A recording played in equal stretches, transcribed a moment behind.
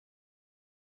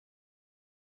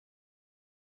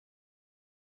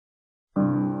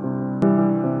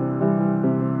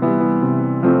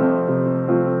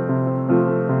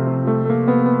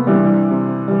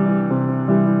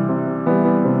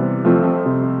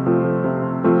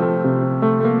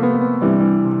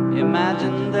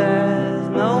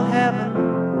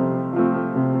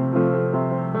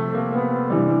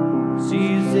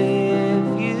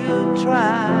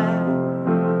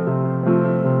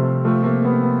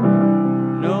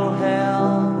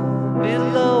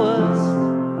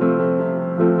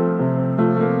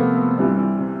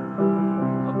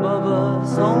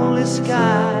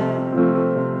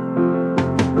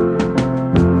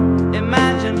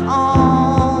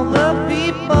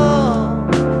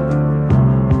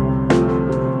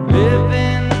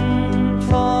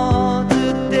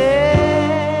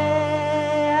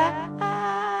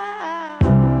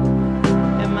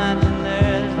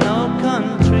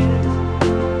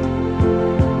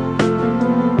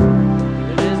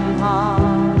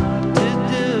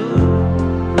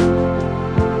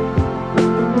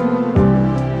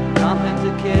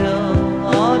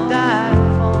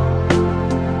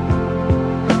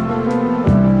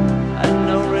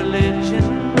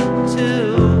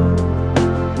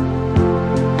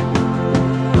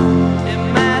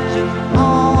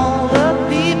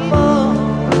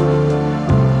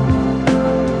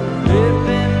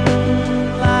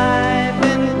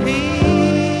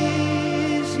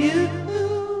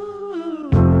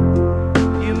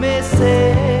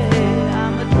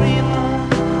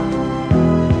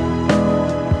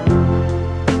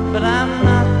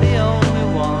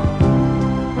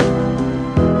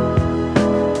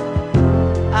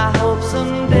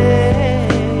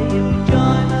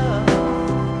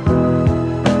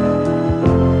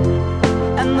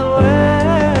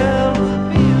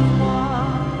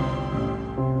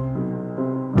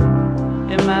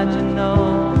Imagine no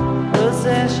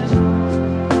possessions.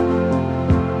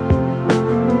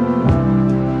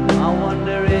 I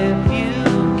wonder if you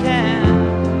can.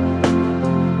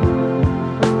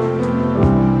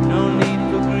 No need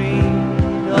for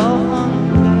greed or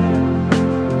hunger,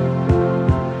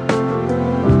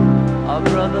 or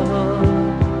brotherhood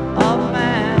of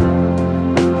man.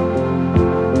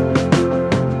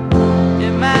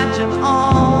 Imagine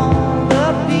all the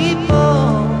people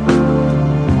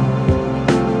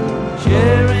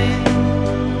sharing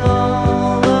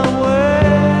all the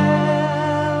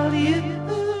world. You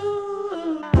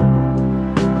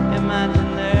imagine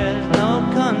there's no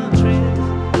countries.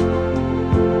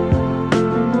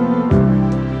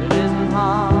 It isn't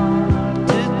hard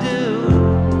to do.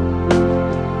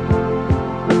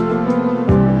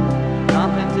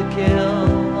 Nothing to kill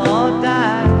or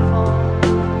die for,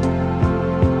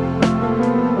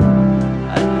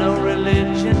 and no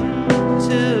religion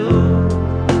too.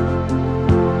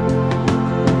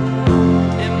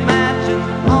 Imagine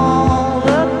all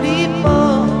the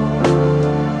people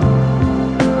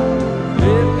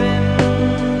living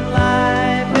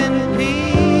life in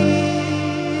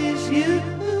peace.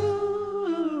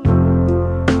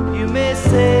 You may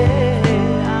say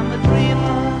I'm a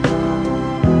dreamer,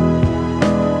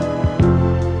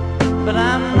 but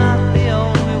I'm not the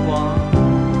only one.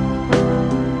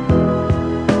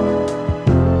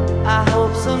 I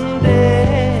hope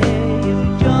someday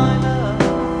you'll join us,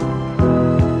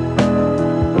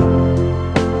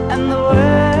 and the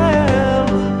world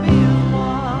will be as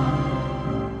one.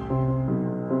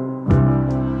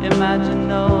 Imagine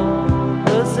no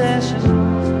possessions.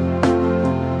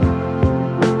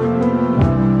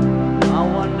 I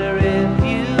wonder if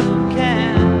you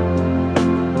can.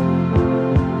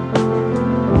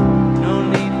 No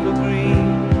need for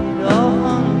greed or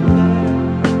hunger,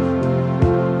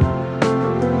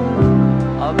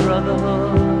 or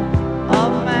brotherhood